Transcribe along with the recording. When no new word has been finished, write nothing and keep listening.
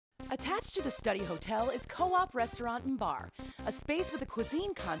Attached to the Study Hotel is Co-op Restaurant and Bar, a space with a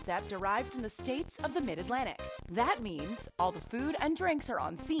cuisine concept derived from the states of the Mid-Atlantic. That means all the food and drinks are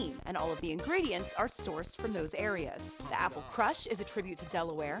on theme, and all of the ingredients are sourced from those areas. The Apple Crush is a tribute to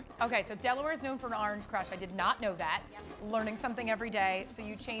Delaware. Okay, so Delaware is known for an orange crush. I did not know that. Yep. Learning something every day, so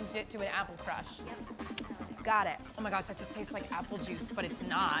you changed it to an Apple Crush. Yep. Got it. Oh my gosh, that just tastes like apple juice, but it's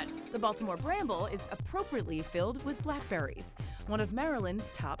not. The Baltimore Bramble is appropriately filled with blackberries, one of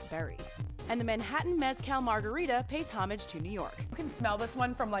Maryland's top berries. And the Manhattan Mezcal Margarita pays homage to New York. You can smell this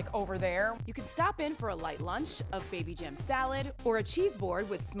one from like over there. You can stop in for a light lunch of baby gem salad or a cheese board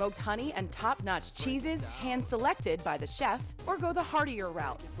with smoked honey and top-notch cheeses hand-selected by the chef, or go the heartier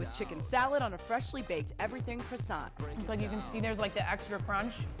route with chicken salad on a freshly baked everything croissant. It's like you can see there's like the extra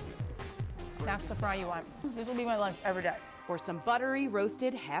crunch. That's the fry you want. This will be my lunch every day. Or some buttery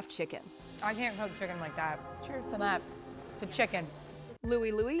roasted half chicken. I can't cook chicken like that. Cheers to that. To chicken.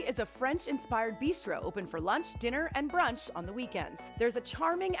 Louis Louis is a French-inspired bistro open for lunch, dinner, and brunch on the weekends. There's a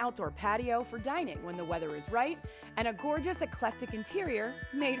charming outdoor patio for dining when the weather is right, and a gorgeous eclectic interior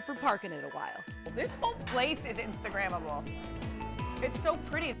made for parking it a while. This whole place is Instagrammable. It's so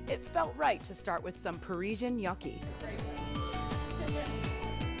pretty. It felt right to start with some Parisian gnocchi.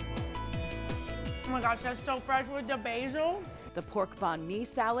 Oh my gosh, that's so fresh with the basil. The pork banh mi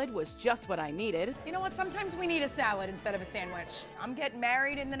salad was just what I needed. You know what? Sometimes we need a salad instead of a sandwich. I'm getting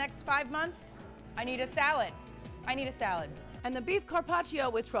married in the next 5 months. I need a salad. I need a salad. And the beef carpaccio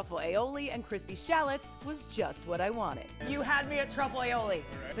with truffle aioli and crispy shallots was just what I wanted. You had me at truffle aioli.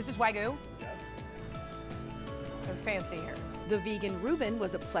 This is Wagyu? Yeah. They're fancy here. The vegan Reuben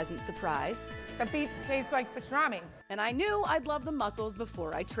was a pleasant surprise. The beets taste like pastrami. And I knew I'd love the mussels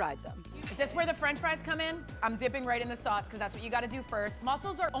before I tried them. Is this where the French fries come in? I'm dipping right in the sauce because that's what you gotta do first.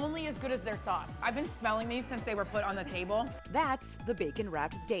 Mussels are only as good as their sauce. I've been smelling these since they were put on the table. That's the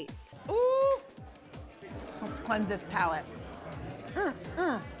bacon-wrapped dates. Ooh! Let's cleanse this palate.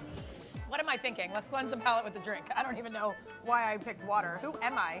 What am I thinking? Let's cleanse the palate with the drink. I don't even know why I picked water. Who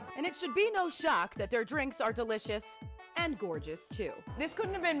am I? And it should be no shock that their drinks are delicious and gorgeous too. This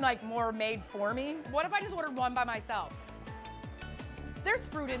couldn't have been like more made for me. What if I just ordered one by myself? There's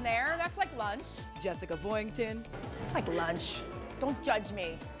fruit in there. That's like lunch. Jessica Boyington. It's like lunch. Don't judge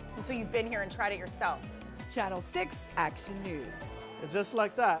me until you've been here and tried it yourself. Channel 6 Action News. And just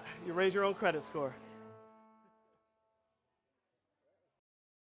like that, you raise your own credit score.